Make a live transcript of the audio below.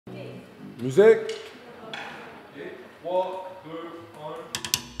Musique. Et 3, 2, 1.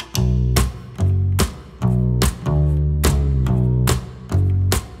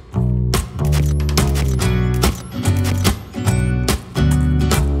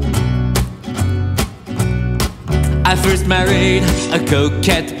 I first married a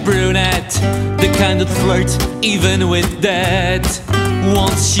coquette brunette, the kind that flirts even with death.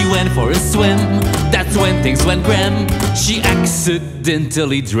 Once she went for a swim, that's when things went grim. She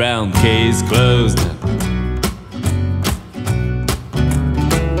accidentally drowned, case closed.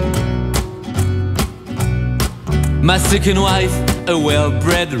 My second wife, a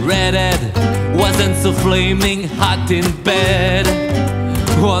well-bred redhead, wasn't so flaming hot in bed.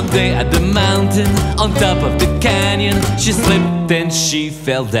 One day at the mountain, on top of the canyon, she slipped and she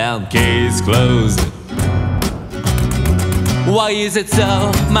fell down, case closed. Why is it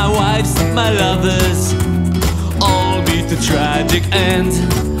so? My wives, my lovers, all meet a tragic end.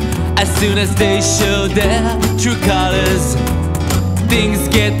 As soon as they show their true colors, things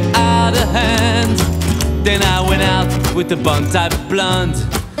get out of hand. Then I went out with a bun-type blonde,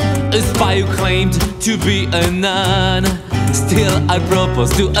 a spy who claimed to be a nun. Still I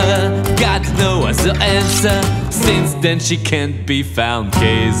proposed to her, got no other answer. Since then she can't be found,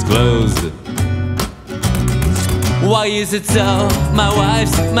 case closed. Why is it so? My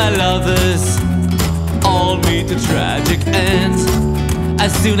wives, my lovers, all meet a tragic end.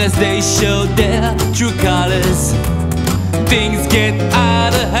 As soon as they show their true colors, things get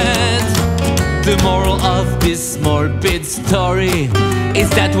out of hand. The moral of this morbid story is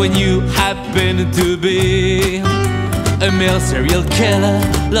that when you happen to be a male serial killer,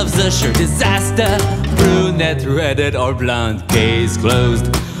 loves a sure disaster, brunette, redhead or blonde, case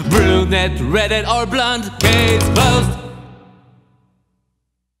closed. Brunette, redhead or blonde, case closed.